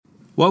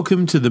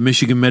Welcome to the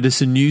Michigan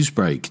Medicine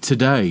Newsbreak.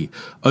 Today,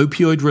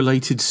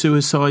 opioid-related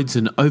suicides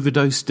and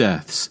overdose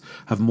deaths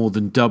have more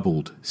than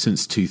doubled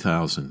since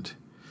 2000.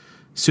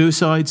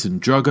 Suicides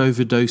and drug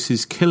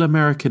overdoses kill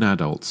American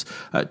adults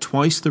at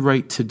twice the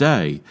rate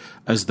today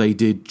as they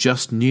did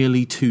just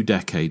nearly 2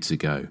 decades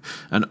ago,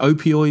 and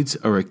opioids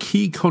are a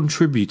key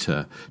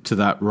contributor to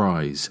that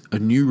rise, a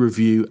new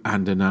review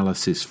and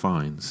analysis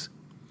finds.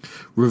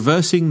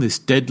 Reversing this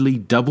deadly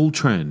double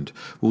trend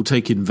will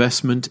take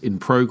investment in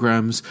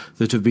programs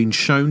that have been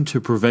shown to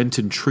prevent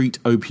and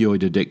treat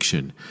opioid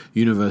addiction,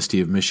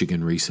 University of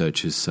Michigan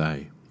researchers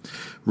say.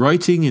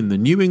 Writing in the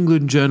New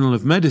England Journal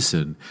of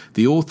Medicine,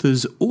 the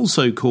authors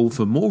also call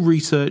for more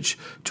research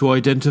to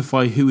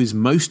identify who is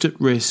most at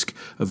risk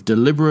of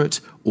deliberate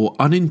or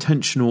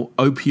unintentional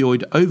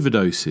opioid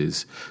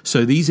overdoses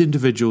so these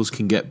individuals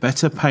can get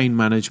better pain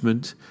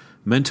management,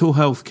 mental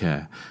health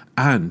care,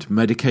 and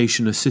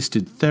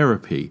medication-assisted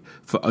therapy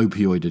for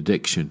opioid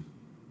addiction.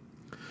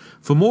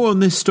 For more on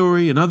this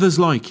story and others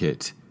like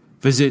it,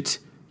 visit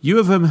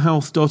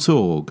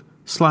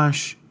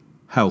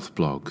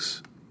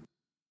uofmhealth.org/healthblogs.